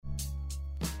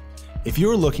If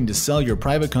you're looking to sell your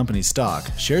private company stock,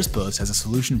 SharesPost has a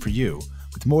solution for you.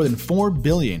 With more than $4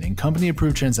 billion in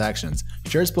company-approved transactions,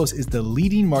 SharesPost is the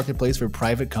leading marketplace for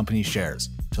private company shares.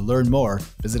 To learn more,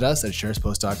 visit us at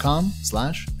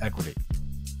sharespost.com/equity.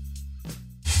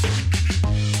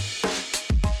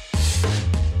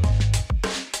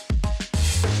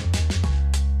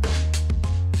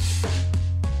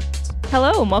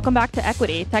 Hello, and welcome back to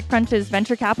Equity, TechCrunch's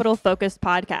venture capital-focused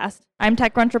podcast. I'm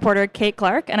TechCrunch reporter Kate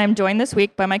Clark, and I'm joined this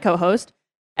week by my co-host,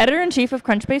 editor-in-chief of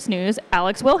Crunchbase News,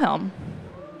 Alex Wilhelm.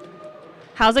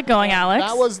 How's it going, Alex?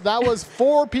 That was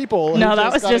four people. No,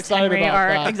 that was just Henry,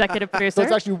 our executive producer. So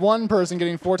it's actually one person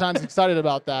getting 4 times excited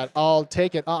about that. I'll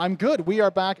take it. I'm good. We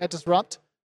are back at Disrupt.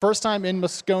 First time in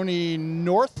Moscone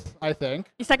North, I think.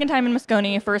 Second time in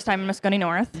Moscone, first time in Moscone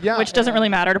North, yeah, which doesn't really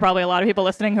matter to probably a lot of people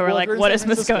listening who are like, what is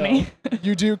Moscone?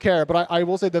 You do care, but I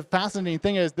will say the fascinating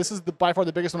thing is this is by far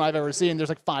the biggest one I've ever seen. There's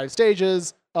like 5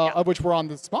 stages, of which we're on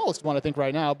the smallest one, I think,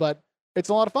 right now, but it's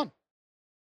a lot of fun.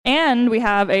 And we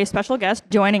have a special guest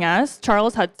joining us,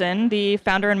 Charles Hudson, the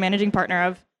founder and managing partner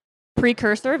of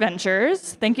Precursor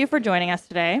Ventures. Thank you for joining us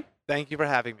today. Thank you for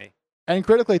having me. And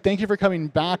critically, thank you for coming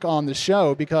back on the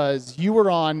show because you were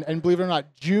on, and believe it or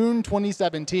not, June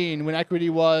 2017 when Equity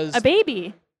was a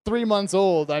baby. 3 months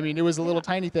old. I mean, it was a little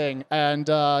tiny thing. And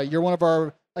you're one of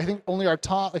our, I think, only our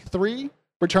top 3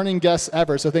 returning guests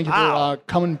ever. So thank you for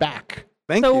coming back.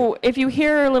 Thank you. So if you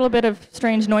hear a little bit of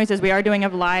strange noises, we are doing a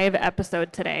live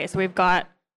episode today. So we've got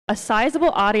a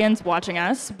sizable audience watching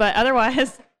us, but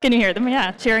otherwise, can you hear them?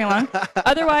 Yeah, cheering along.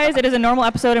 Otherwise, it is a normal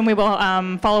episode and we will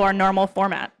follow our normal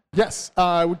format. Yes,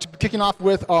 kicking off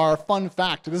with our fun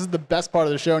fact. This is the best part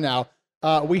of the show now.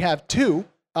 We have 2.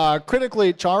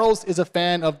 Critically, Charles is a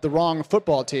fan of the wrong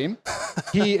football team.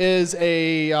 He is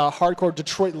a hardcore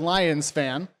Detroit Lions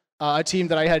fan, a team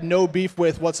that I had no beef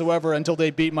with whatsoever until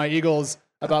they beat my Eagles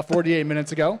about 48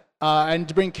 minutes ago. And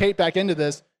to bring Kate back into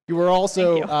this, you were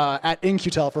also at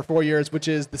In-Q-Tel for 4 years, which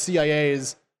is the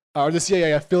CIA's, or the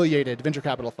CIA-affiliated venture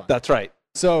capital fund. That's right.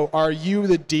 So are you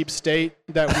the deep state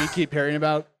that we keep hearing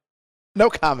about? No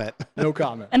comment. No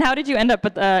comment. And how did you end up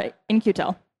with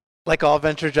In-Q-Tel? Like all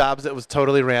venture jobs, it was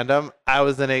totally random. I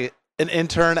was an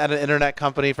intern at an internet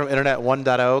company from Internet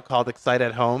 1.0 called Excite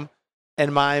at Home.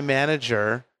 And my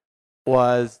manager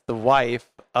was the wife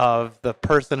of the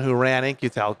person who ran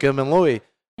In-Q-Tel, Gilman Louie.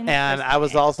 And I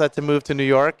was all set to move to New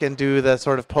York and do the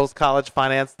sort of post-college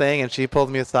finance thing. And she pulled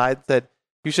me aside and said,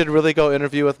 you should really go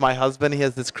interview with my husband. He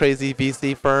has this crazy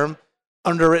VC firm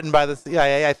underwritten by the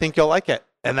CIA. I think you'll like it.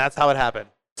 And that's how it happened.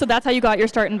 So that's how you got your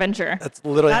start in venture. That's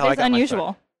literally how I got That is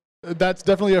unusual. That's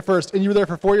definitely a first. And you were there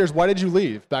for 4 years. Why did you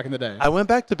leave back in the day? I went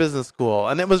back to business school,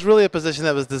 and it was really a position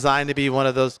that was designed to be one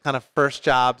of those kind of first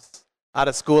jobs out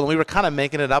of school. And we were kind of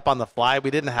making it up on the fly. We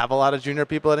didn't have a lot of junior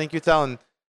people at In-Q-Tel. And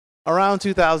around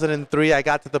 2003, I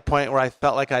got to the point where I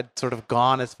felt like I'd sort of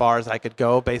gone as far as I could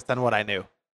go based on what I knew.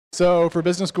 So for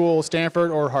business school, Stanford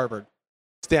or Harvard?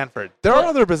 Stanford. There are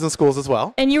other business schools as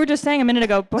well. And you were just saying a minute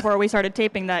ago before we started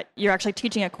taping that you're actually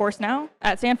teaching a course now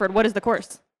at Stanford. What is the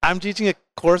course? I'm teaching a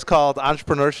course called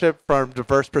Entrepreneurship from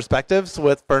Diverse Perspectives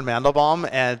with Fern Mandelbaum.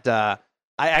 And I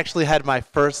actually had my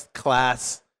first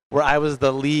class where I was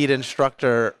the lead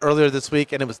instructor earlier this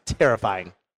week, and it was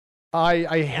terrifying.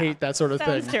 I hate that sort of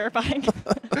thing. Sounds terrifying.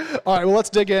 All right, well, let's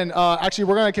dig in. Actually,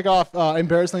 we're going to kick off,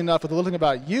 embarrassingly enough, with a little thing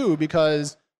about you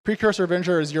because Precursor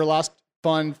Ventures, your last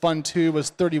fund 2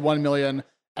 was $31 million,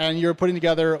 and you're putting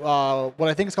together what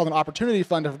I think is called an opportunity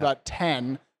fund of about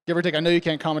 10, give or take. I know you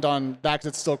can't comment on that because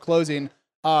it's still closing.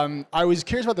 I was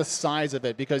curious about the size of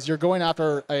it because you're going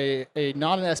after a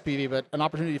not an SPV, but an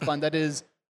opportunity fund that is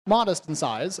modest in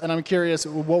size, and I'm curious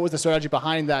what was the strategy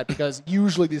behind that because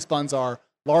usually these funds are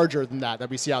larger than that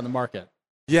we see out in the market.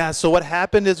 Yeah, so what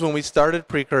happened is when we started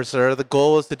Precursor, the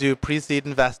goal was to do pre-seed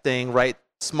investing, write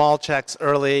small checks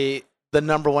early. The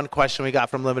number one question we got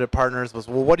from limited partners was,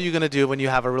 well, what are you going to do when you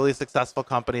have a really successful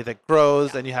company that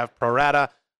grows and you have pro rata?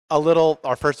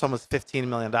 Our first one was $15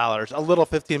 million. A little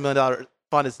 $15 million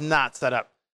fund is not set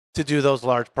up to do those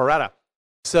large pro rata.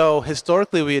 So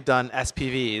historically, we had done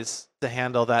SPVs to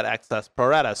handle that excess pro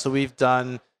rata. So we've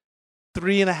done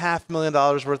 $3.5 million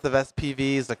worth of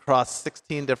SPVs across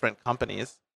 16 different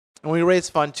companies. And when we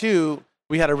raised Fund 2,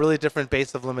 we had a really different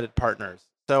base of limited partners.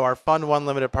 So our Fund 1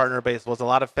 limited partner base was a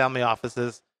lot of family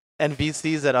offices and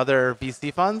VCs at other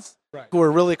VC funds who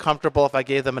were really comfortable if I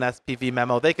gave them an SPV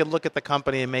memo. They could look at the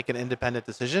company and make an independent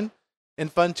decision. In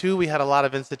Fund 2, we had a lot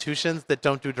of institutions that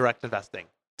don't do direct investing.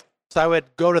 So I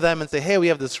would go to them and say, hey, we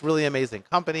have this really amazing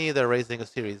company. They're raising a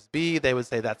Series B. They would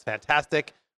say, that's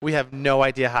fantastic. We have no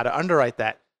idea how to underwrite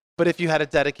that. But if you had a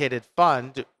dedicated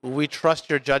fund, we trust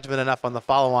your judgment enough on the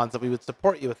follow-ons that we would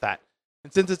support you with that.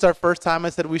 And since it's our first time, I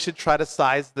said we should try to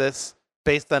size this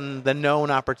based on the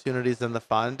known opportunities in the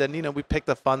fund. And, we picked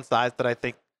a fund size that I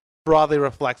think broadly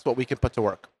reflects what we can put to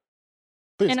work.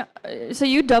 Please. And so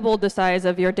you doubled the size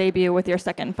of your debut with your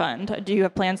second fund. Do you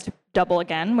have plans to double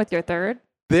again with your third?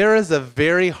 There is a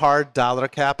very hard dollar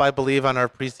cap, I believe, on our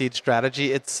pre-seed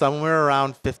strategy. It's somewhere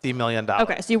around $50 million.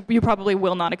 Okay, so you probably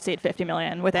will not exceed $50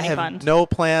 million with any I have fund. no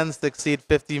plans to exceed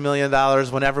 $50 million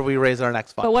whenever we raise our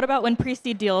next fund. But what about when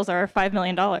pre-seed deals are $5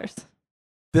 million?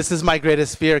 This is my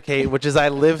greatest fear, Kate, which is I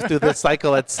lived through this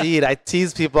cycle at Seed. I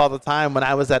tease people all the time when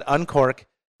I was at Uncork.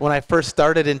 When I first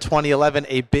started in 2011,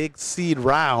 a big seed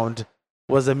round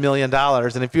was $1 million.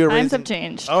 And if you're Times have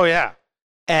changed. Oh, yeah.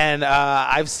 And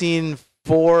I've seen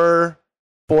 $4+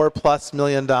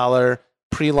 million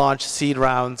pre-launch seed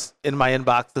rounds in my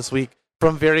inbox this week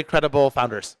from very credible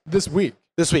founders. This week.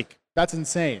 That's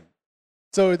insane.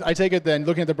 So I take it then,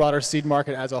 looking at the broader seed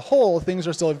market as a whole, things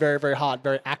are still very, very hot,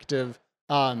 very active.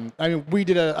 We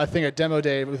did a thing at Demo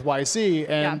Day with YC,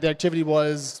 and the activity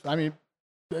was,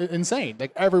 insane.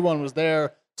 Like, everyone was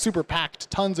there, super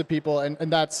packed, tons of people,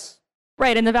 and that's...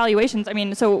 Right, and the valuations,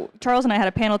 so Charles and I had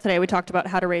a panel today, we talked about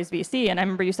how to raise VC, and I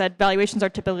remember you said valuations are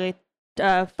typically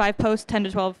 5 post, 10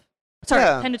 to 12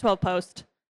 post,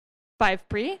 5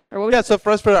 pre? Or what So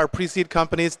for us, for our pre-seed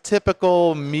companies,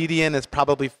 typical median is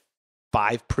probably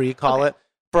 5 pre, call it.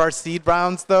 For our seed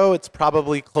rounds, though, it's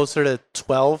probably closer to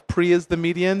 12 pre is the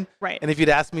median. Right. And if you'd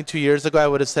asked me 2 years ago, I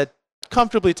would have said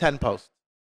comfortably 10 post.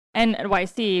 And at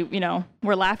YC,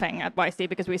 we're laughing at YC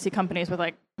because we see companies with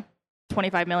like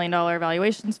 $25 million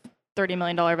valuations, $30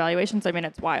 million valuations.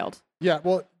 It's wild. Yeah,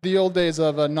 well, the old days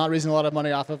of not raising a lot of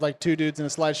money off of like 2 dudes in a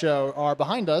slideshow are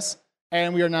behind us,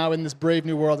 and we are now in this brave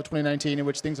new world of 2019 in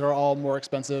which things are all more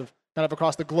expensive kind of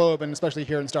across the globe, and especially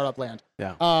here in startup land.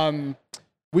 Yeah.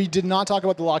 We did not talk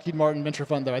about the Lockheed Martin venture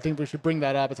fund, though. I think we should bring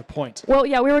that up as a point. Well,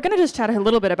 yeah, we were going to just chat a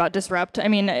little bit about Disrupt.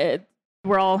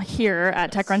 We're all here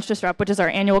at TechCrunch Disrupt, which is our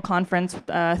annual conference,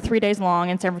 3 days long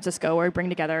in San Francisco, where we bring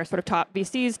together sort of top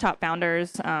VCs, top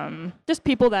founders, just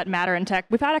people that matter in tech.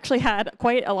 We've actually had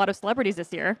quite a lot of celebrities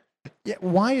this year. Yeah,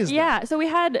 why is that? Yeah, so we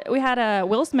had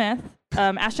Will Smith,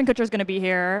 Ashton Kutcher is going to be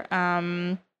here.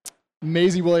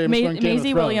 Maisie Williams.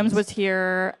 Maisie Williams was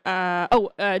here.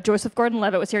 Joseph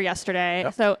Gordon-Levitt was here yesterday.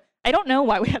 Yep. So I don't know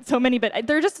why we had so many, but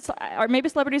they're just, or maybe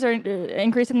celebrities are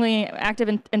increasingly active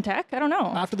in tech. I don't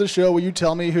know. After the show, will you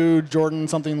tell me who Jordan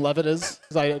something Levitt is?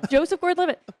 Joseph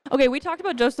Gordon-Levitt. Okay, we talked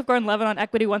about Joseph Gordon-Levitt on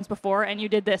Equity once before, and you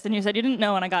did this, and you said you didn't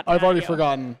know, and I got I've already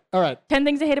forgotten. All right. 10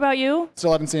 Things I Hate About You.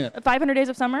 Still haven't seen it. 500 Days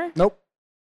of Summer. Nope.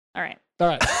 All right.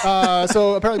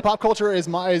 So apparently pop culture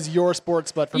is your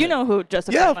sports, but for me. You know who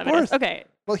Joseph Gordon-Levitt is. Okay.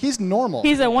 Well, he's normal.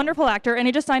 He's a wonderful actor, and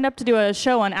he just signed up to do a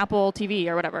show on Apple TV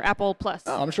or whatever, Apple Plus.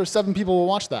 Oh, I'm sure 7 people will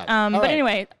watch that.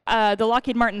 Anyway, the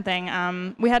Lockheed Martin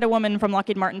thing, we had a woman from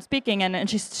Lockheed Martin speaking, and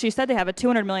she said they have a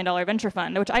 $200 million venture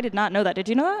fund, which I did not know that. Did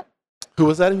you know that? Who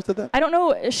was that? Who said that? I don't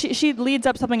know. She leads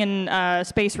up something in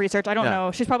space research. I don't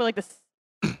know. She's probably like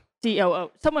the COO,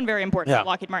 someone very important at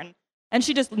Lockheed Martin. And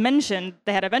she just mentioned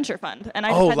they had a venture fund, and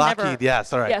I just had Lockheed, never. yeah,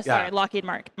 sorry. Yeah, sorry, Lockheed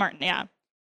Martin. Yeah,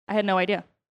 I had no idea.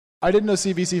 I didn't know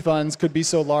CVC funds could be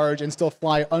so large and still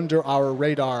fly under our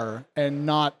radar and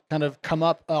not kind of come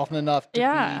up often enough to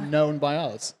be known by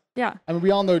us. Yeah. We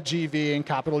all know GV and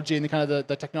Capital G and the kind of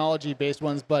the technology-based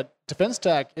ones, but defense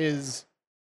tech is...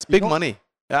 It's big money.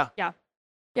 Yeah. Yeah.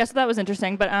 Yeah, so that was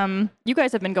interesting. But you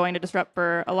guys have been going to Disrupt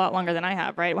for a lot longer than I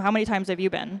have, right? How many times have you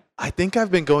been? I think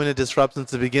I've been going to Disrupt since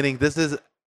the beginning. This is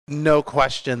no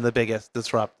question the biggest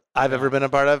Disrupt I've ever been a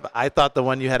part of. I thought the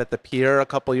one you had at the Pier a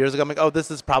couple years ago, I'm like, oh,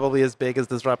 this is probably as big as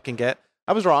Disrupt can get.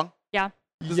 I was wrong. Yeah.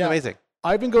 This is amazing.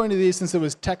 I've been going to these since it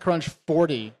was TechCrunch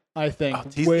 40, I think.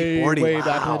 Way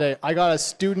back in the day. I got a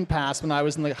student pass when I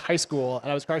was in like high school, and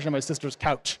I was crashing on my sister's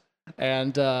couch.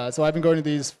 And so I've been going to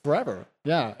these forever.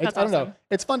 Yeah. That's I don't know.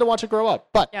 It's fun to watch it grow up.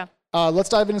 But let's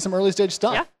dive into some early stage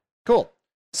stuff. Yeah. Cool.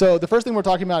 So the first thing we're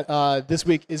talking about this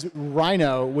week is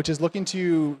Rhino, which is looking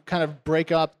to kind of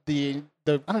break up the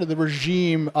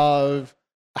regime of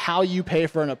how you pay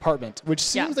for an apartment, which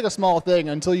seems like a small thing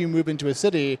until you move into a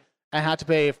city and have to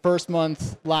pay first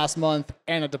month, last month,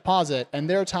 and a deposit. And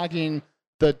they're attacking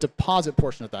the deposit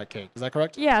portion of that cake. Is that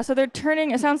correct? Yeah. So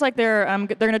it sounds like they're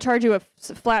going to charge you a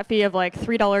flat fee of like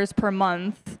 $3 per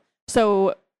month.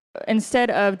 So instead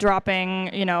of dropping,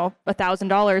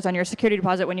 $1,000 on your security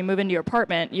deposit when you move into your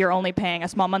apartment, you're only paying a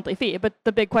small monthly fee. But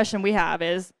the big question we have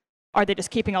is, are they just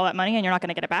keeping all that money and you're not going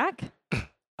to get it back?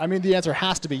 I mean, the answer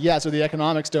has to be yes, or the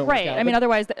economics don't work Right. out. I mean,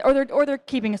 otherwise, or they're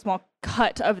keeping a small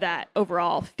cut of that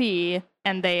overall fee,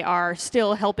 and they are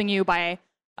still helping you by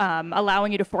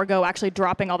allowing you to forego actually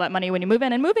dropping all that money when you move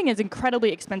in. And moving is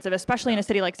incredibly expensive, especially in a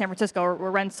city like San Francisco,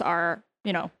 where rents are,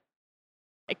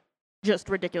 like, just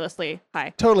ridiculously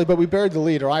high. Totally, but we buried the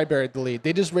lead, or I buried the lead.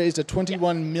 They just raised a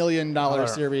 $21 million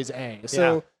Series A.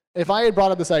 So if I had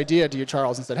brought up this idea to you,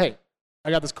 Charles, and said, hey, I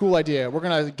got this cool idea. We're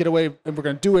going to get away and we're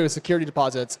going to do away with security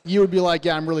deposits. You would be like,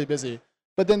 yeah, I'm really busy.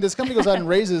 But then this company goes out and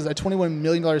raises a $21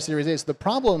 million Series A. So the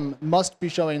problem must be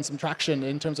showing some traction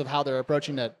in terms of how they're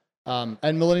approaching it. And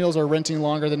millennials are renting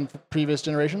longer than previous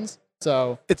generations.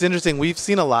 So it's interesting. We've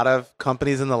seen a lot of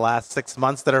companies in the last 6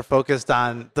 months that are focused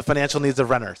on the financial needs of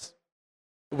renters,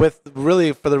 with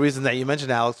really for the reason that you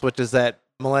mentioned, Alex, which is that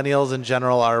millennials in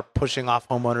general are pushing off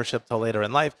home ownership till later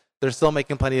in life. They're still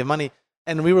making plenty of money.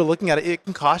 And we were looking at it. It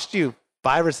can cost you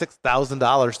 $5,000 or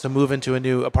 $6,000 to move into a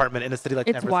new apartment in a city like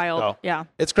San It's Francisco. wild. Yeah.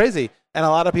 It's crazy. And a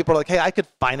lot of people are like, hey, I could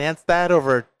finance that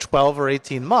over 12 or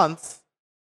 18 months.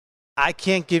 I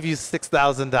can't give you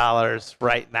 $6,000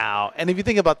 right now. And if you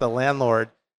think about the landlord,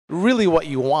 really what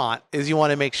you want is you want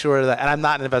to make sure that, and I'm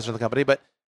not an investor in the company, but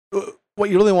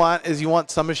what you really want is you want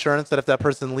some assurance that if that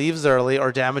person leaves early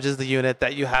or damages the unit,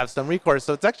 that you have some recourse.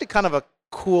 So it's actually kind of a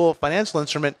cool financial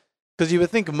instrument, because you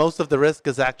would think most of the risk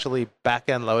is actually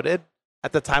back-end loaded.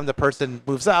 At the time the person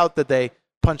moves out, did they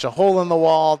punch a hole in the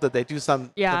wall? Did they do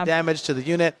some damage to the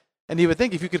unit? And you would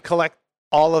think if you could collect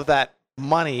all of that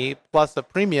money plus a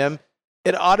premium,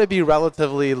 it ought to be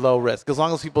relatively low risk, as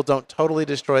long as people don't totally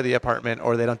destroy the apartment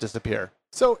or they don't disappear.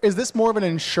 So is this more of an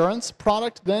insurance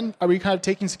product then? Are we kind of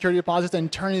taking security deposits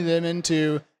and turning them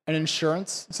into an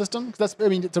insurance system? Because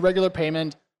it's a regular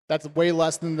payment. That's way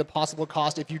less than the possible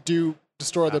cost if you do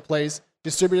destroy the place,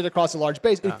 distribute it across a large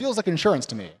base. It feels like insurance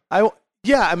to me.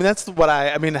 That's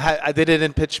what they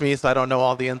didn't pitch me, so I don't know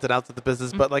all the ins and outs of the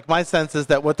business. But like my sense is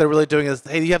that what they're really doing is,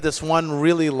 hey, you have this one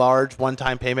really large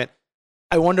one-time payment.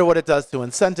 I wonder what it does to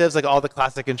incentives, like all the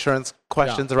classic insurance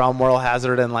questions around moral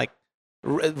hazard and like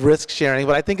risk sharing.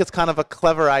 But I think it's kind of a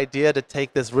clever idea to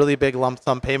take this really big lump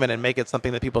sum payment and make it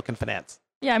something that people can finance.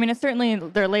 Yeah, I mean, it's certainly,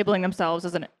 they're labeling themselves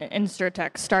as an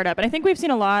insurtech startup. And I think we've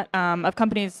seen a lot of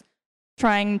companies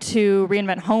trying to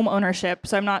reinvent home ownership.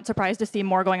 So I'm not surprised to see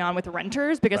more going on with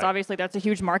renters, because obviously that's a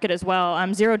huge market as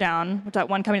well. Zero Down, which that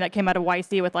one company that came out of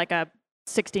YC with like a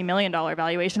 $60 million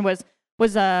valuation, was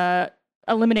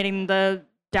eliminating the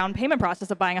down payment process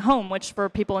of buying a home, which for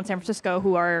people in San Francisco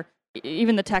who are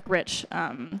even the tech rich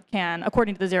can,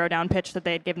 according to the Zero Down pitch that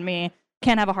they had given me,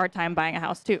 can have a hard time buying a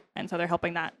house too. And so they're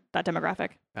helping that demographic.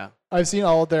 Yeah. I've seen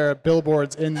all their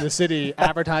billboards in the city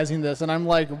advertising this, and I'm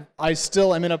like, I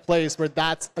still am in a place where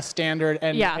that's a standard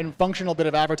and functional bit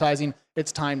of advertising.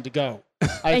 It's time to go.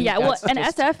 And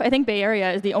SF, I think Bay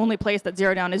Area is the only place that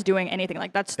Zero Down is doing anything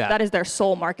like that is their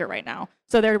sole market right now.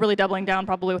 So they're really doubling down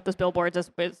probably with those billboards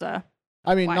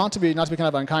I mean, not to be kind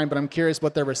of unkind, but I'm curious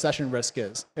what their recession risk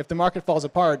is. If the market falls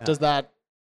apart, does that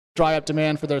dry up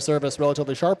demand for their service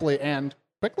relatively sharply and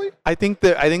quickly? I think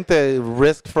the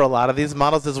risk for a lot of these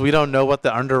models is we don't know what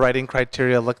the underwriting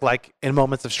criteria look like in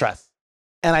moments of stress.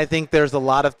 And I think there's a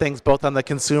lot of things both on the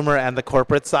consumer and the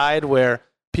corporate side where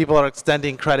people are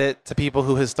extending credit to people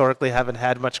who historically haven't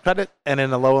had much credit, and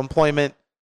in a low employment,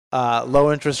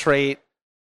 low interest rate,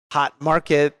 hot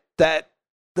market, that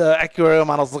the actuarial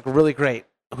models look really great.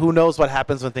 Who knows what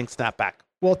happens when things snap back?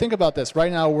 Well, think about this.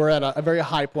 Right now, we're at a very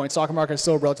high point. Stock market is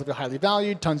still relatively highly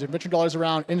valued. Tons of venture dollars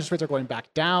around. Interest rates are going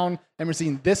back down, and we're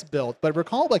seeing this build. But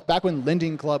recall, like back when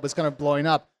Lending Club was kind of blowing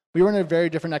up, we were in a very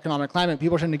different economic climate.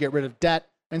 People were trying to get rid of debt.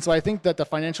 And so I think that the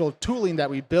financial tooling that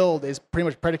we build is pretty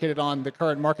much predicated on the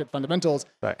current market fundamentals.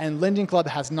 Right. And Lending Club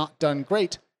has not done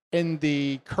great in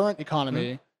the current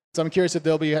economy. Mm-hmm. So I'm curious if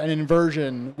there'll be an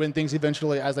inversion when things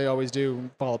eventually, as they always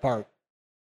do, fall apart.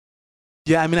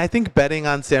 Yeah, I mean, I think betting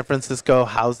on San Francisco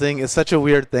housing is such a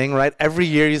weird thing, right? Every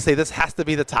year you say this has to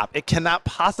be the top. It cannot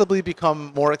possibly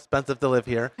become more expensive to live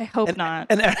here. I hope not.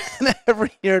 And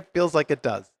every year it feels like it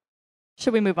does.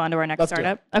 Should we move on to our next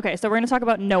startup? Okay, so we're going to talk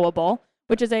about Knowable,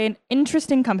 which is an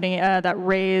interesting company that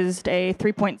raised a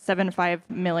 $3.75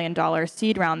 million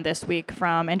seed round this week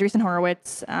from Andreessen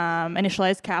Horowitz,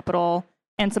 Initialized Capital,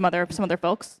 and some other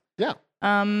folks. Yeah.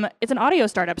 It's an audio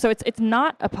startup, so it's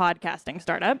not a podcasting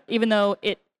startup, even though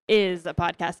it is a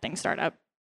podcasting startup.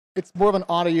 It's more of an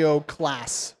audio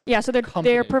class. Yeah, so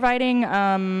they're providing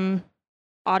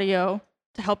audio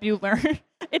to help you learn.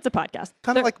 It's a podcast.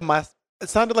 Kind of like it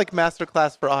sounded like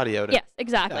masterclass for audio. Yes,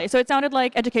 exactly. Yeah. So it sounded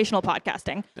like educational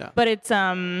podcasting, but it's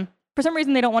for some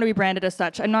reason they don't want to be branded as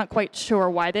such. I'm not quite sure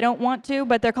why they don't want to,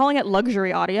 but they're calling it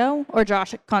luxury audio. Or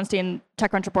Josh Constantine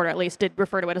TechCrunch reporter at least did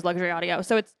refer to it as luxury audio.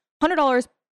 So it's $100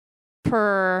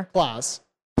 per class.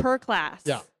 class.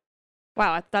 Yeah.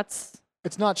 Wow, It's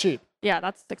not cheap.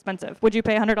 that's expensive. Would you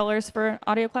pay $100 for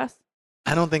audio class?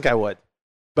 I don't think I would.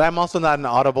 But I'm also not an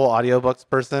Audible audiobooks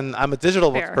person. I'm a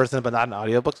digital books Fair. person, but not an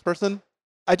audiobooks person.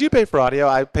 I do pay for audio.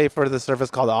 I pay for the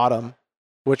service called Autumn,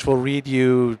 which will read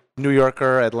you New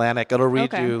Yorker, Atlantic. It'll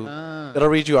read Okay. you. It'll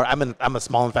read you. I'm a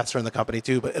small investor in the company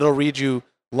too, but it'll read you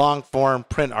long form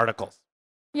print articles.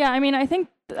 Yeah, I mean, I think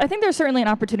there's certainly an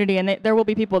opportunity, and there will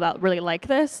be people that really like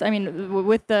this. I mean,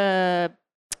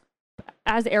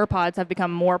 as AirPods have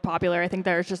become more popular, I think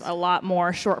there's just a lot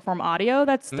more short form audio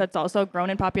that's also grown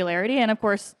in popularity, and of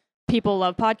course, people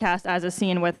love podcasts, as is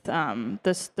seen with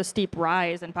the steep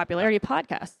rise in popularity of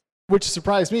podcasts. Which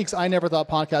surprised me because I never thought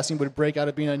podcasting would break out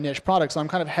of being a niche product. So I'm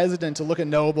kind of hesitant to look at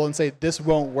Knowable and say this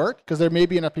won't work because there may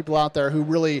be enough people out there who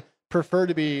really prefer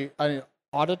to be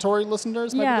auditory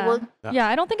listeners, might be the word. Yeah,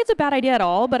 I don't think it's a bad idea at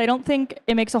all, but I don't think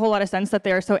it makes a whole lot of sense that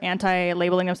they're so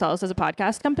anti-labeling themselves as a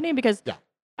podcast company because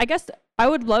I guess I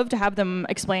would love to have them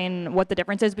explain what the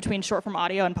difference is between short-form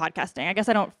audio and podcasting. I guess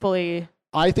I don't fully...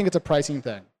 I think it's a pricing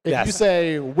thing. If you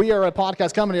say, we are a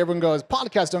podcast company, everyone goes,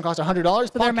 podcasts don't cost $100,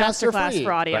 so they're podcasts are masterclass free.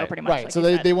 for audio, pretty much. Right, like so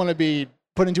you they want to be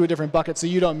put into a different bucket so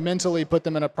you don't mentally put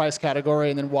them in a price category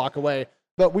and then walk away.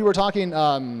 But we were talking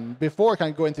before,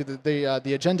 kind of going through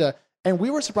the agenda, and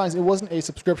we were surprised it wasn't a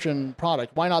subscription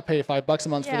product. Why not pay $5 a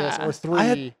month for this or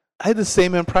 $3? I had the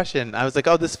same impression. I was like,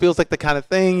 oh, this feels like the kind of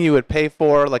thing you would pay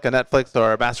for, like a Netflix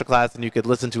or a Masterclass, and you could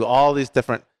listen to all these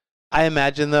different. I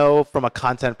imagine, though, from a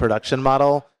content production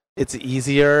model, it's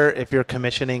easier if you're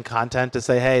commissioning content to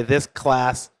say, hey, this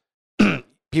class,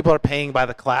 people are paying by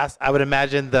the class. I would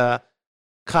imagine the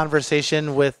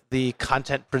conversation with the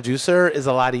content producer is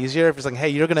a lot easier if it's like, hey,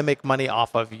 you're going to make money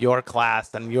off of your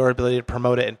class and your ability to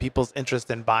promote it and people's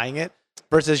interest in buying it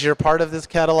versus you're part of this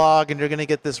catalog and you're going to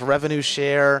get this revenue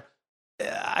share.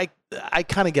 I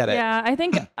kind of get it. Yeah, I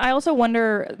think I also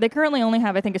wonder, they currently only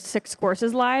have, I think, 6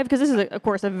 courses live because this is, of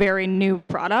course, a very new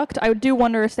product. I do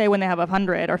wonder, say, when they have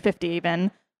 100 or 50 even,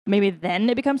 maybe then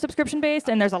it becomes subscription-based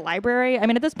and there's a library. I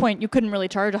mean, at this point, you couldn't really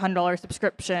charge a $100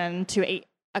 subscription to a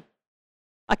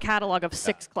catalog of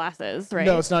 6 classes, right?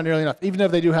 No, it's not nearly enough. Even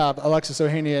if they do have Alexis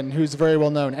Ohanian, who's very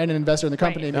well known and an investor in the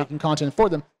company making content for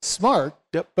them, smart,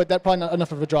 but that's probably not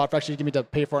enough of a draw for actually give me to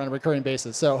pay for it on a recurring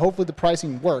basis. So hopefully the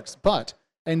pricing works. But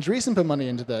Andreessen put money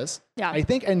into this. Yeah. I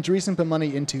think Andreessen put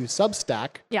money into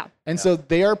Substack. Yeah. And so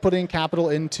they are putting capital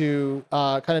into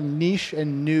kind of niche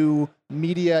and new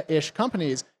media-ish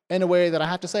companies in a way that I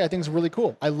have to say I think is really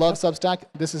cool. I love Substack.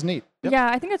 This is neat. Yeah,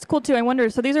 I think it's cool too. I wonder,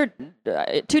 so these are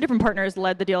 2 different partners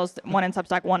led the deals, one in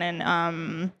Substack, one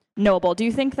in Knowable. Do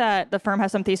you think that the firm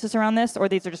has some thesis around this, or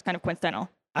these are just kind of coincidental?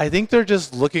 I think they're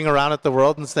just looking around at the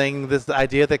world and saying this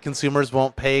idea that consumers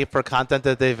won't pay for content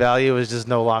that they value is just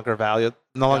no longer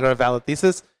a valid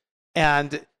thesis.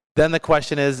 And then the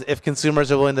question is, if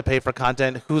consumers are willing to pay for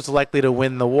content, who's likely to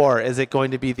win the war? Is it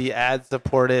going to be the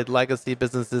ad-supported legacy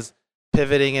businesses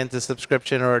pivoting into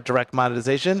subscription or direct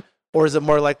monetization, or is it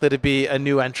more likely to be a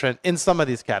new entrant in some of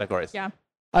these categories? Yeah.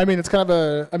 I mean, it's kind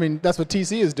of that's what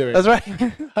TC is doing. That's right.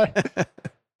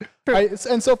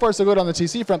 And so far so good on the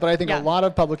TC front, but I think a lot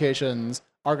of publications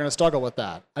are going to struggle with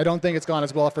that. I don't think it's gone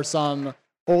as well for some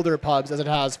older pubs as it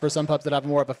has for some pubs that have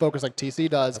more of a focus like TC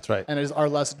does. That's right. And are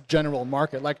less general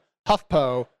market. Like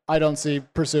HuffPo, I don't see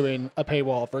pursuing a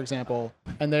paywall, for example.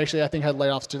 And they actually, I think, had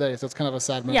layoffs today, so it's kind of a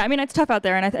sad move. Yeah, I mean, it's tough out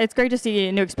there, and it's great to see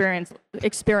new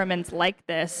experiments like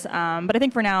this. But I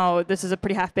think for now, this is a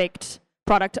pretty half-baked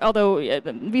product, although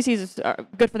VCs are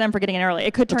good for them for getting in early.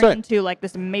 It could turn into like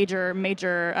this major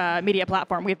media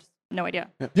platform. We have no idea.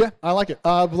 Yeah, I like it.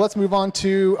 But let's move on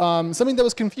to something that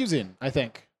was confusing, I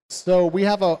think. So we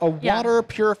have a water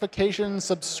purification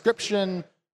subscription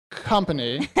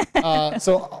company.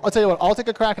 So I'll tell you what, I'll take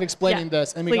a crack at explaining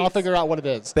this, and we can all figure out what it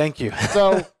is. Thank you.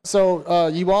 So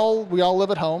we all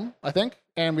live at home, I think,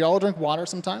 and we all drink water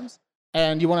sometimes,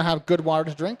 and you want to have good water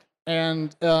to drink,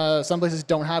 and some places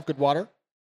don't have good water.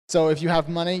 So if you have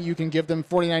money, you can give them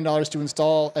 $49 to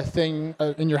install a thing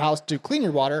in your house to clean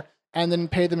your water, and then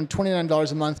pay them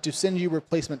 $29 a month to send you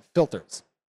replacement filters.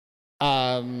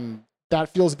 That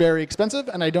feels very expensive,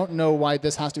 and I don't know why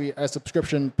this has to be a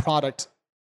subscription product.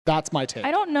 That's my take.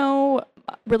 I don't know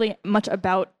really much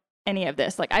about any of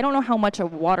this. Like, I don't know how much a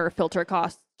water filter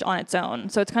costs on its own,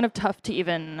 so it's kind of tough to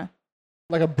even...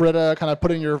 Like a Brita kind of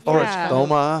put in your... Or a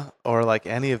Stoma, or like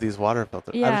any of these water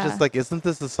filters. I was just like, isn't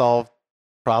this a solved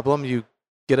problem? You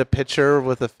get a pitcher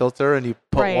with a filter and you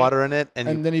put water in it.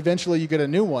 And then eventually you get a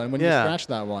new one when you scratch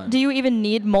that one. Do you even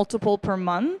need multiple per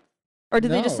month? Or do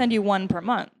they just send you one per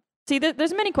month? See,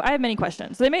 there's many. I have many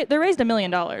questions. They raised $1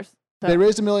 million. So. They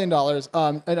raised $1 million,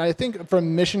 and I think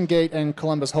from Mission Gate and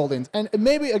Columbus Holdings. And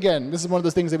maybe, again, this is one of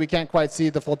those things that we can't quite see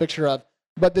the full picture of,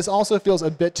 but this also feels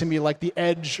a bit to me like the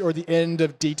edge or the end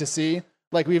of D2C.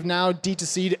 Like we've now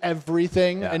D2C'd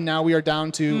everything, and now we are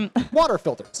down to water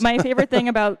filters. My favorite thing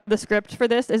about the script for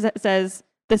this is it says,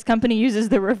 this company uses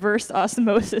the reverse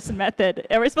osmosis method.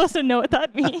 Are we supposed to know what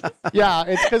that means? Yeah,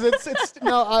 it's because it's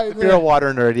no. If you're a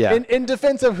water nerd, yeah. In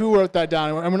defense of who wrote that down,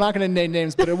 and we're not going to name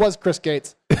names, but it was Chris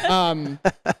Gates. It's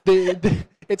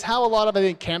how a lot of, I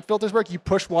think, camp filters work. You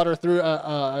push water through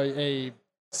a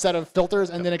set of filters,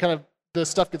 and then the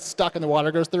stuff gets stuck and the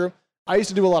water goes through. I used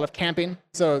to do a lot of camping,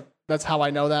 so that's how I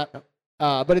know that.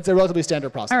 But it's a relatively standard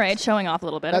process. All right, showing off a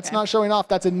little bit. That's not showing off.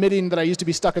 That's admitting that I used to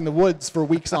be stuck in the woods for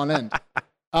weeks on end.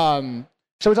 Shall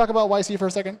we talk about YC for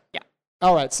a second? Yeah.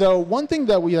 All right. So one thing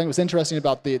that we think was interesting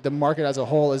about the market as a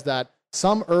whole is that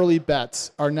some early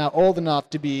bets are now old enough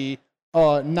to be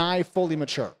nigh fully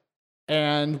mature.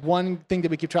 And one thing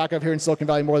that we keep track of here in Silicon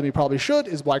Valley more than we probably should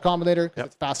is Y Combinator, because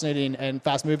it's fascinating and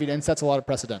fast-moving and sets a lot of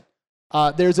precedent.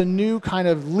 There's a new kind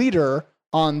of leader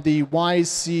on the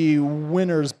YC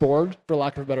winners board, for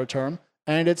lack of a better term,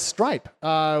 and it's Stripe,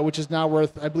 which is now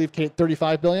worth, I believe, Kate,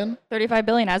 $35 billion? $35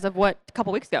 billion as of what, a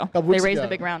couple weeks ago. They raised a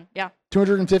big round, yeah.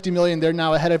 $250 million. They're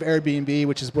now ahead of Airbnb,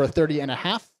 which is worth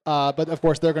 30.5. But of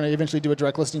course, they're going to eventually do a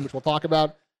direct listing, which we'll talk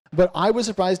about. But I was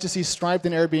surprised to see Stripe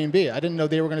and Airbnb. I didn't know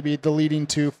they were going to be the leading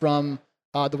two from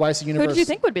the YC universe. Who did you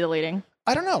think would be the leading?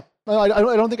 I don't know. I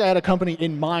don't think I had a company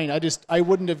in mind. That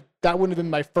wouldn't have been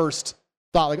my first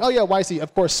thought. Like, oh yeah, YC.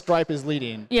 Of course, Stripe is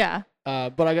leading. Yeah.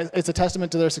 But I guess it's a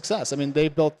testament to their success. I mean, they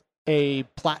built a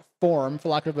platform, for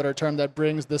lack of a better term, that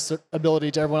brings this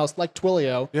ability to everyone else, like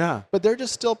Twilio. Yeah. But they're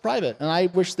just still private, and I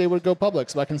wish they would go public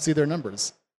so I can see their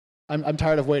numbers. I'm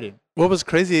tired of waiting. What was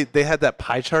crazy, they had that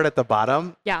pie chart at the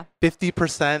bottom. Yeah.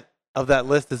 50% of that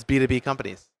list is B2B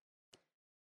companies.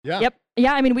 Yeah. Yep.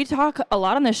 Yeah, I mean, we talk a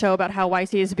lot on this show about how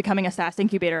YC is becoming a SaaS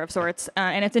incubator of sorts,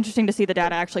 and it's interesting to see the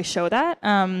data actually show that.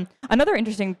 Another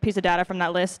interesting piece of data from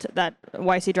that list that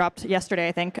YC dropped yesterday,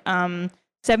 I think,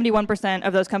 71%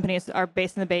 of those companies are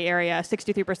based in the Bay Area,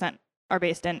 63% are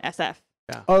based in SF.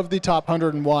 Yeah. Of the top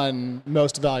 101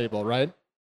 most valuable, right?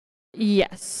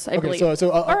 Yes, I believe.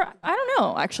 So or I don't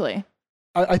know, actually.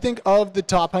 I think of the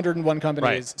top 101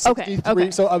 companies, Right. 63,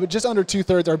 Okay. so just under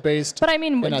 2/3 are based. But I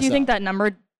mean, in do you SF. think that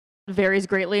number varies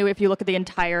greatly if you look at the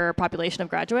entire population of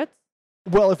graduates?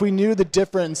 Well, if we knew the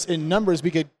difference in numbers,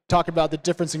 we could talk about the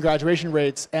difference in graduation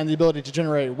rates and the ability to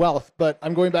generate wealth. But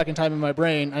I'm going back in time in my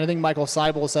brain, and I think Michael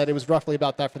Seibel said it was roughly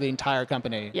about that for the entire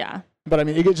company. Yeah. But I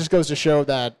mean, it just goes to show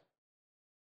that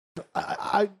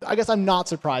I guess I'm not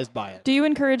surprised by it. Do you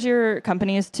encourage your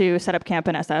companies to set up camp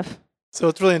in SF? So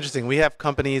it's really interesting. We have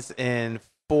companies in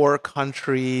 4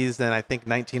 countries and I think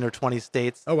 19 or 20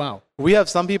 states. Oh, wow. We have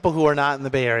some people who are not in the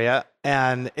Bay Area,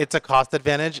 and it's a cost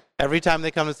advantage. Every time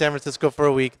they come to San Francisco for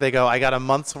a week, they go, I got a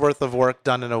month's worth of work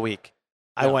done in a week.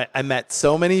 Yeah. I met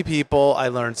so many people. I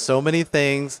learned so many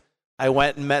things. I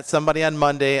went and met somebody on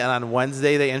Monday, and on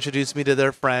Wednesday, they introduced me to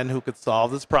their friend who could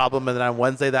solve this problem. And then on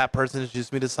Wednesday, that person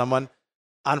introduced me to someone.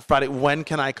 On Friday, when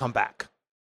can I come back?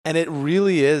 And it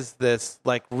really is this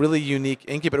like really unique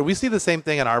incubator. We see the same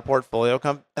thing in our portfolio.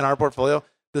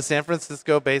 The San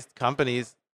Francisco-based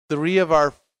companies, 3 of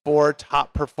our 4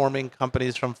 top-performing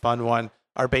companies from Fund 1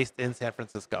 are based in San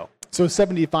Francisco. So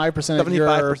 75% of your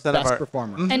 75% of best our-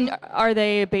 performers. And are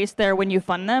they based there when you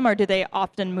fund them, or do they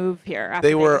often move here? After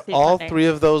They were receive all funding? 3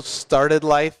 of those started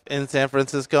life in San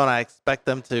Francisco, and I expect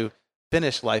them to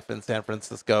finish life in San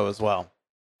Francisco as well.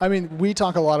 I mean, we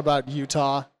talk a lot about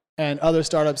Utah and other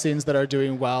startup scenes that are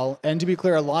doing well. And to be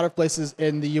clear, a lot of places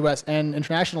in the US and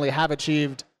internationally have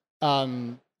achieved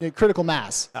critical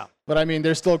mass. Yeah. But I mean,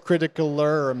 there's still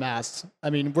criticaler mass. I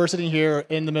mean, we're sitting here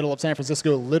in the middle of San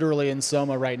Francisco, literally in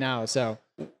Soma right now. So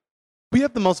We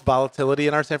have the most volatility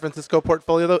in our San Francisco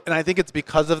portfolio, though, and I think it's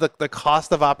because of the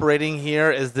cost of operating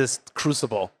here is this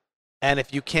crucible. And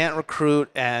if you can't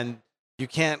recruit and you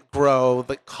can't grow,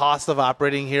 the cost of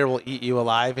operating here will eat you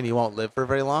alive and you won't live for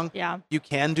very long. Yeah. You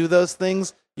can do those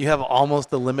things. You have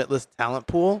almost a limitless talent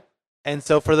pool. And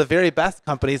so for the very best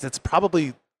companies, it's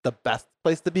probably the best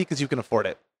place to be because you can afford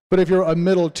it. but if you're a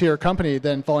middle tier company,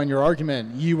 then following your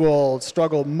argument, you will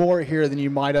struggle more here than you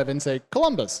might have in, say,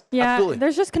 Columbus. Yeah, Absolutely.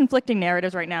 there's just conflicting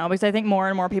narratives right now because I think more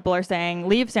and more people are saying,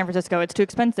 leave San Francisco, it's too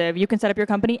expensive. You can set up your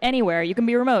company anywhere. You can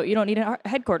be remote. You don't need a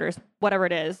headquarters, whatever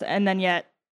it is. And then yet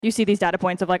you see these data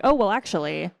points of like, oh, well,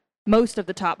 actually, most of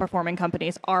the top performing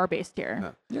companies are based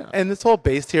here. Yeah. And this whole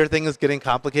base tier thing is getting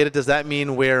complicated. Does that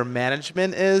mean where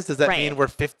management is? Does that Right. mean where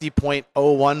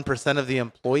 50.01% of the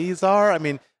employees are? I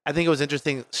mean, I think it was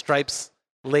interesting. Stripe's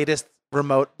latest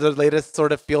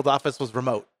sort of field office was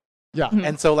remote. Yeah.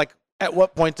 And so, like, at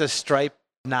what point should Stripe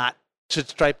not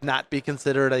be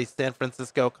considered a San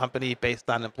Francisco company based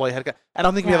on employee headcount? I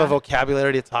don't think we have a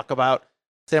vocabulary to talk about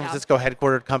San Francisco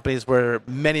headquartered companies where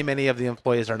many of the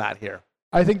employees are not here.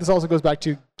 I think this also goes back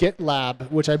to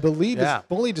GitLab, which I believe is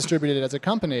fully distributed as a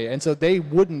company. And so they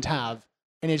wouldn't have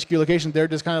an HQ location. They're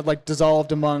just kind of like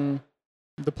dissolved among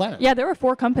the planet. Yeah, there were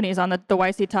 4 companies on the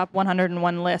YC Top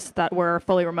 101 list that were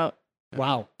fully remote.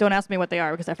 Wow. Don't ask me what they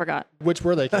are because I forgot. Which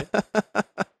were they, Kate?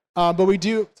 But we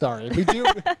do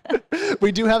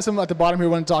have some at the bottom here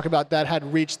we want to talk about that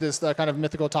had reached this kind of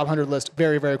mythical top 100 list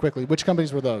very, very quickly. Which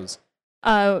companies were those?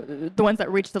 The ones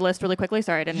that reached the list really quickly.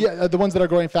 Sorry, I didn't. Yeah, the ones that are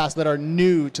growing fast that are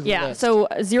new to the list. Yeah, so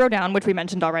Zero Down, which we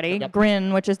mentioned already. Yep.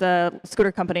 Grin, which is the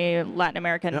scooter company, Latin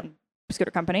American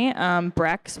scooter company.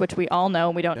 Brex, which we all know.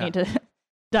 We don't need to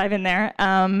dive in there.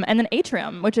 And then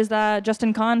Atrium, which is the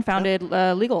Justin Kahn founded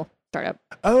legal startup.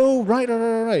 Oh, right.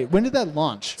 When did that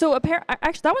launch? So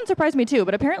actually, that one surprised me too.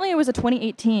 But apparently, it was a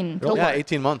 2018. Really? Yeah,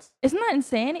 18 months. Isn't that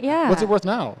insane? Yeah. What's it worth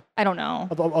now? I don't know.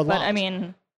 A lot. But I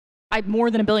mean, more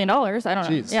than $1 billion. I don't know.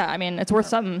 Jeez. Yeah, I mean, it's worth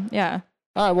something. Yeah.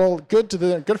 All right. Well, good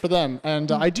for them.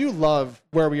 And I do love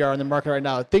where we are in the market right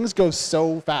now. Things go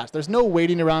so fast. There's no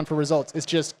waiting around for results. It's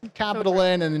just capital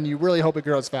in, and then you really hope it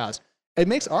grows fast. It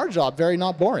makes our job very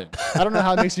not boring. I don't know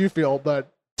how it makes you feel, but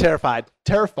terrified.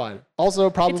 Also,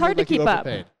 probably it's hard to keep up.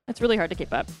 Overpaid. It's really hard to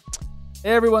keep up.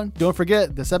 Hey everyone, don't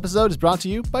forget, this episode is brought to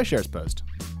you by SharesPost.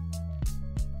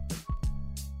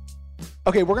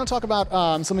 Okay, we're going to talk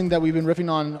about something that we've been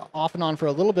riffing on off and on for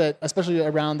a little bit, especially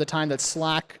around the time that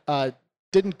Slack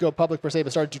didn't go public per se,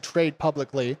 but started to trade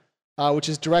publicly, which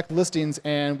is direct listings.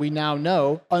 And we now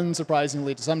know,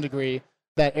 unsurprisingly to some degree,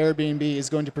 that Airbnb is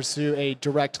going to pursue a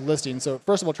direct listing. So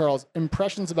first of all, Charles,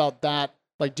 impressions about that?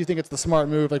 Like, do you think it's the smart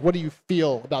move? Like, what do you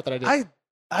feel about that idea?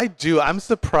 I do. I'm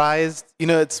surprised.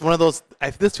 It's one of those,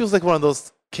 this feels like one of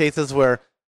those cases where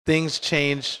things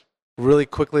change really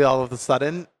quickly all of a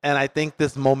sudden. And I think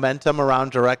this momentum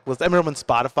around direct list, I remember when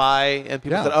Spotify and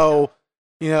people said,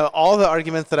 all the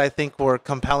arguments that I think were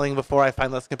compelling before I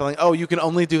find less compelling. Oh, you can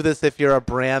only do this if you're a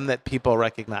brand that people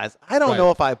recognize. I don't know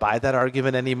if I buy that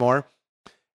argument anymore.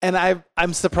 And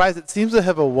I'm surprised. It seems to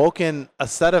have awoken a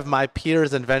set of my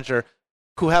peers in venture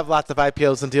who have lots of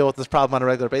IPOs and deal with this problem on a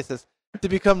regular basis to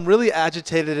become really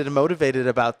agitated and motivated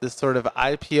about this sort of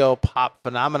IPO pop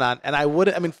phenomenon.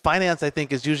 And finance, I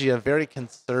think, is usually a very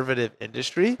conservative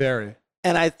industry. Very.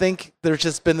 And I think there's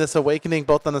just been this awakening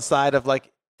both on the side of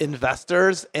like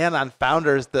investors and on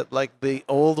founders that like the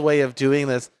old way of doing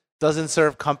this doesn't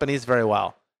serve companies very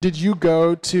well. Did you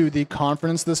go to the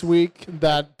conference this week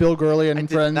that Bill Gurley and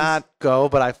friends? I did not go,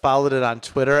 but I followed it on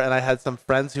Twitter, and I had some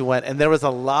friends who went, and there was a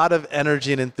lot of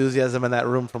energy and enthusiasm in that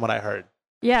room from what I heard.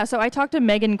 Yeah, so I talked to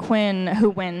Megan Quinn,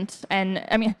 who went, and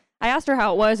I mean, I asked her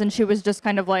how it was, and she was just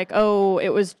kind of like, oh, it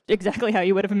was exactly how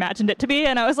you would have imagined it to be.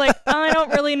 And I was like, I don't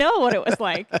really know what it was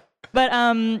like. But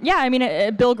yeah, I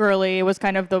mean, Bill Gurley was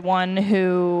kind of the one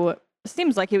who,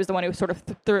 seems like he was the one who sort of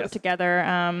threw it together.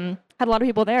 Had a lot of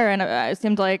people there, and it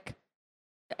seemed like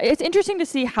it's interesting to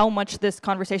see how much this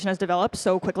conversation has developed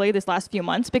so quickly this last few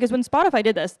months, because when Spotify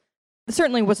did this, it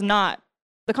certainly was not,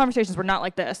 the conversations were not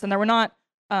like this, and there were not,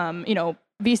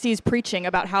 VCs preaching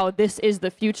about how this is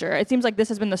the future. It seems like this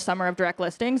has been the summer of direct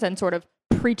listings and sort of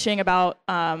preaching about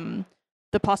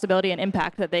the possibility and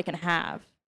impact that they can have.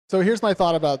 So here's my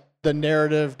thought about the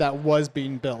narrative that was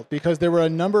being built, because there were a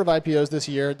number of IPOs this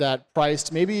year that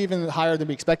priced maybe even higher than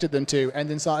we expected them to, and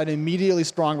then saw an immediately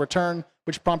strong return,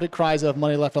 which prompted cries of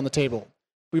money left on the table.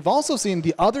 We've also seen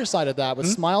the other side of that with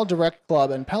Smile Direct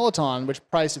Club and Peloton, which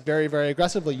priced very, very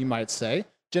aggressively, you might say,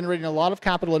 generating a lot of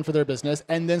capital in for their business,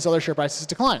 and then saw their share prices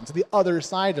decline. So the other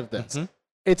side of this.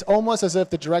 It's almost as if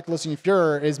the direct listing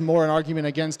furor is more an argument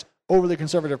against overly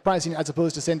conservative pricing, as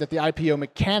opposed to saying that the IPO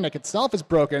mechanic itself is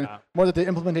broken, more that the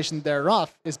implementation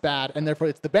thereof is bad, and therefore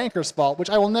it's the banker's fault, which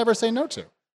I will never say no to.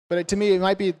 But to me, it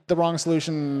might be the wrong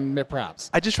solution, perhaps.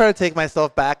 I just try to take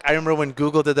myself back. I remember when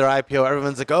Google did their IPO,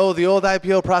 everyone's like, oh, the old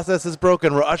IPO process is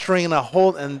broken. We're ushering in a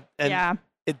whole, and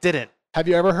it didn't. Have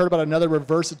you ever heard about another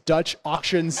reverse Dutch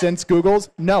auction since Google's?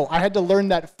 No, I had to learn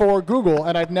that for Google,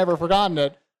 and I've never forgotten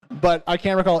it. But I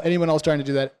can't recall anyone else trying to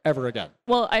do that ever again.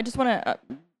 Well, I just want to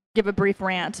give a brief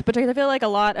rant, but I feel like a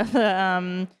lot of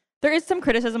the there is some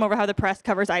criticism over how the press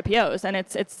covers IPOs, and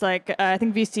it's like I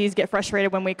think VCs get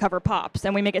frustrated when we cover pops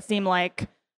and we make it seem like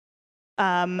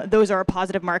those are a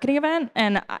positive marketing event,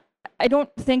 and I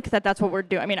don't think that that's what we're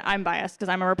doing. I mean, I'm biased because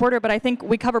I'm a reporter, but I think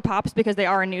we cover pops because they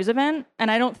are a news event, and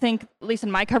I don't think, at least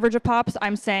in my coverage of pops,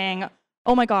 I'm saying,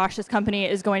 oh my gosh, this company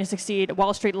is going to succeed.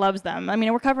 Wall Street loves them. I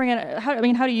mean, we're covering it. How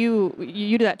do you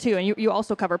do that too? And you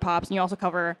also cover pops, and you also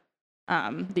cover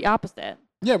the opposite.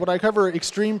 Yeah, but I cover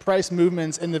extreme price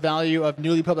movements in the value of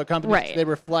newly public companies. Right. They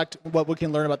reflect what we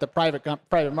can learn about the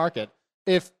private market.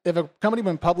 If a company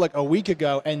went public a week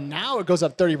ago and now it goes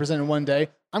up 30% in one day,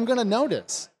 I'm going to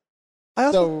notice. I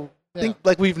also think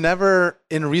like we've never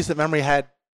in recent memory had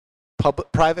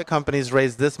private companies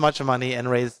raise this much money and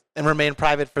remain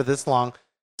private for this long.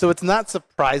 So it's not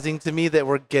surprising to me that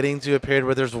we're getting to a period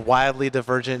where there's wildly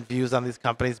divergent views on these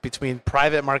companies between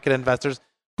private market investors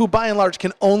who by and large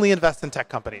can only invest in tech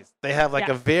companies. They have like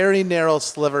a very narrow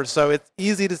sliver. So it's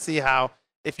easy to see how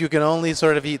if you can only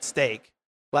sort of eat steak,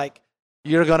 like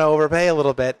you're going to overpay a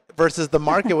little bit versus the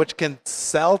market, which can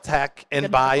sell tech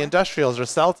and buy industrials or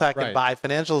sell tech and buy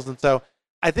financials. And so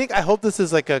I hope this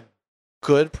is like a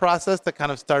good process that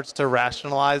kind of starts to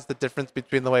rationalize the difference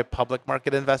between the way public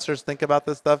market investors think about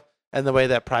this stuff and the way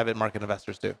that private market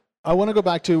investors do. I want to go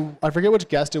back to, I forget which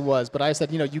guest it was, but I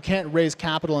said, you can't raise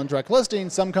capital in direct listing.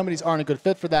 Some companies aren't a good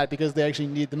fit for that because they actually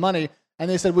need the money. And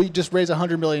they said, well, you just raise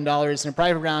 $100 million in a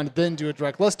private round, then do a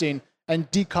direct listing and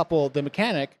decouple the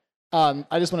mechanic. I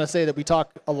just want to say that we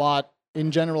talk a lot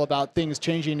in general about things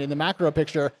changing in the macro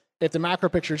picture. If the macro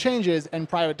picture changes and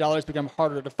private dollars become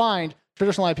harder to find,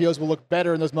 traditional IPOs will look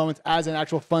better in those moments as an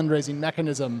actual fundraising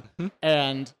mechanism.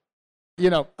 And,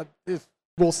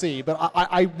 we'll see. But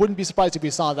I wouldn't be surprised if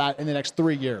we saw that in the next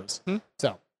 3 years.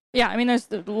 So. Yeah, I mean, there's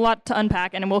a lot to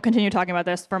unpack, and we'll continue talking about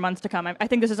this for months to come. I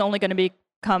think this is only going to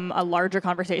become a larger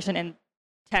conversation in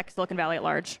tech, Silicon Valley at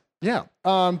large. Yeah.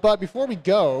 But before we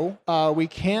go, we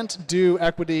can't do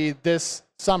equity this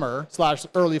summer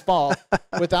 / early fall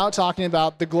without talking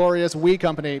about the glorious We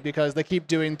company because they keep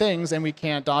doing things and we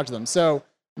can't dodge them. So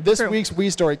this week's We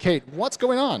story, Kate, what's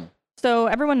going on? So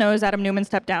everyone knows Adam Neumann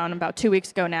stepped down about 2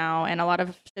 weeks ago now, and a lot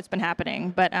of shit's been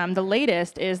happening. But the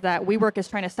latest is that WeWork is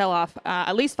trying to sell off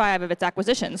at least 5 of its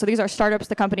acquisitions. So these are startups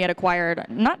the company had acquired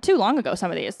not too long ago, some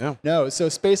of these. Yeah. No, so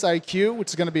Space IQ, which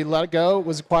is going to be let go,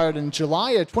 was acquired in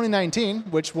July of 2019,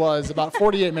 which was about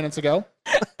 48 minutes ago.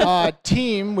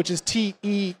 Team, which is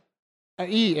TEEM,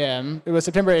 it was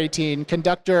September 18.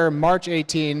 Conductor, March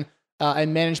 18.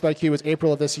 And Managed by Q was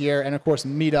April of this year. And of course,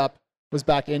 Meetup was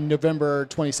back in November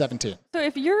 2017. So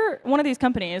if you're one of these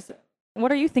companies, what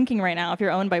are you thinking right now if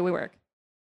you're owned by WeWork?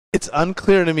 It's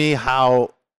unclear to me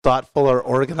how thoughtful or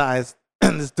organized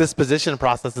this disposition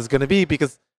process is going to be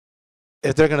because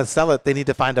if they're going to sell it, they need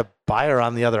to find a buyer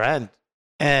on the other end.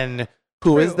 And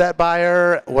who is that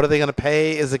buyer? What are they going to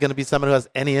pay? Is it going to be someone who has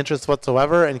any interest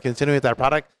whatsoever in continuing with that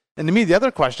product? And to me, the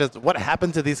other question is what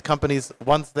happened to these companies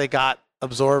once they got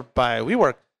absorbed by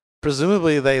WeWork?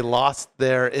 Presumably, they lost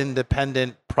their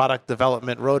independent product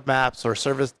development roadmaps or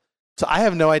service. So I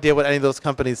have no idea what any of those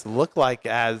companies look like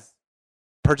as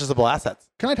purchasable assets.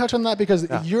 Can I touch on that? Because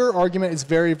your argument is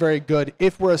very, very good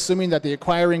if we're assuming that the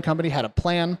acquiring company had a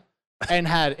plan and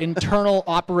had internal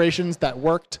operations that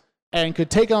worked and could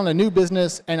take on a new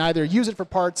business and either use it for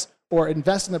parts or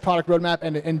invest in the product roadmap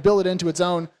and build it into its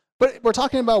own. But we're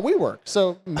talking about WeWork,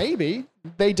 so maybe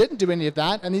they didn't do any of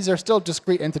that, and these are still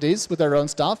discrete entities with their own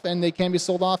stuff, and they can be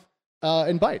sold off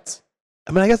in bites.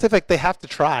 I mean, I guess they have to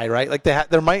try, right? Like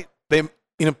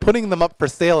putting them up for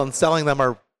sale and selling them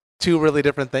are two really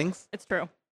different things. It's true.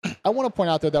 I want to point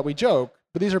out though that we joke,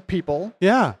 but these are people.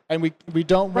 Yeah. And we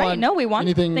don't want we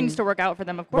want things to work out for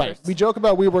them, of course. Right. We joke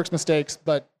about WeWork's mistakes,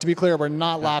 but to be clear, we're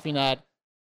not laughing at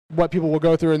what people will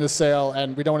go through in this sale,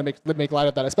 and we don't want to make light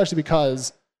of that, especially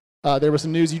because there was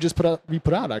some news you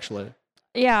put out actually.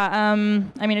 Yeah, I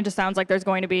mean, it just sounds like there's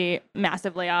going to be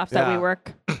massive layoffs at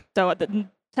WeWork. So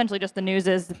essentially just the news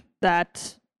is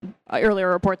that earlier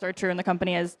reports are true and the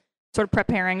company is sort of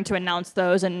preparing to announce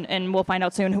those, and we'll find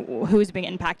out soon who's being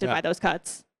impacted by those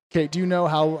cuts. Okay, do you know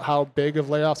how big of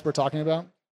layoffs we're talking about?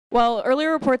 Well,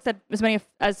 earlier reports said as many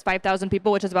as 5,000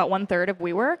 people, which is about 1/3 of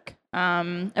WeWork.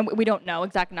 And we don't know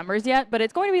exact numbers yet, but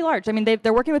it's going to be large. I mean,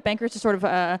 they're working with bankers to sort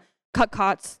of cut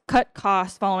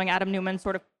costs following Adam Neumann's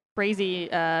sort of crazy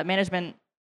management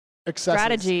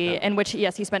strategy in which,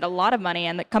 yes, he spent a lot of money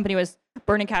and the company was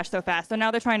burning cash so fast. So now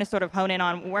they're trying to sort of hone in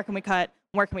on where can we cut,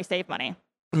 where can we save money.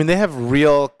 I mean, they have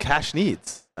real cash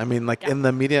needs. I mean, in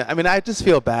the media, I mean, I just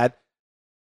feel bad.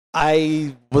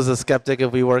 I was a skeptic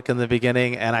of WeWork in the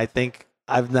beginning, and I think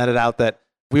I've netted out that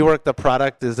WeWork, the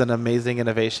product, is an amazing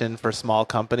innovation for small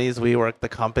companies. WeWork, the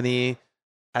company,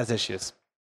 has issues.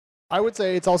 I would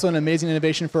say it's also an amazing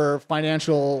innovation for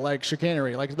financial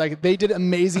chicanery. Like they did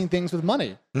amazing things with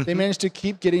money. They managed to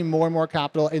keep getting more and more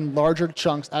capital in larger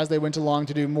chunks as they went along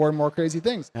to do more and more crazy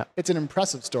things. Yeah. It's an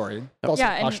impressive story. It's also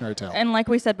a cautionary tale. And like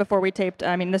we said before we taped,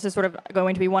 I mean, this is sort of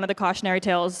going to be one of the cautionary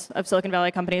tales of Silicon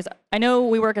Valley companies. I know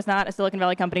WeWork is not a Silicon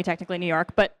Valley company, technically New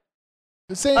York, but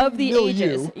the same of the milieu.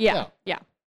 ages. Yeah.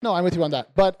 No, I'm with you on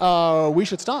that. But we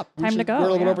should stop. Time to go. We're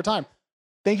a little bit over time.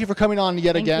 Thank you for coming on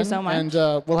again. Thank you so much. And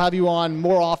we'll have you on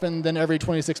more often than every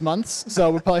 26 months. So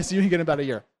we'll probably see you again in about a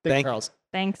year. Thank you, Charles.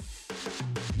 Thanks.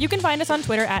 You can find us on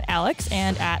Twitter at Alex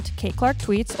and at Kate Clark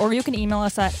Tweets, or you can email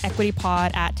us at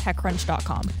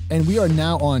equitypod@techcrunch.com. And we are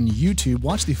now on YouTube.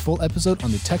 Watch the full episode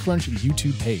on the TechCrunch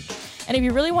YouTube page. And if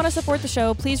you really want to support the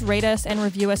show, please rate us and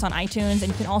review us on iTunes. And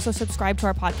you can also subscribe to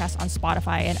our podcast on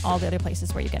Spotify and all the other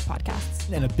places where you get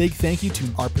podcasts. And a big thank you to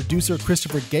our producer,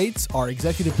 Christopher Gates, our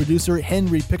executive producer,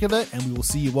 Henry Pickavet, and we will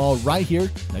see you all right here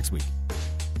next week.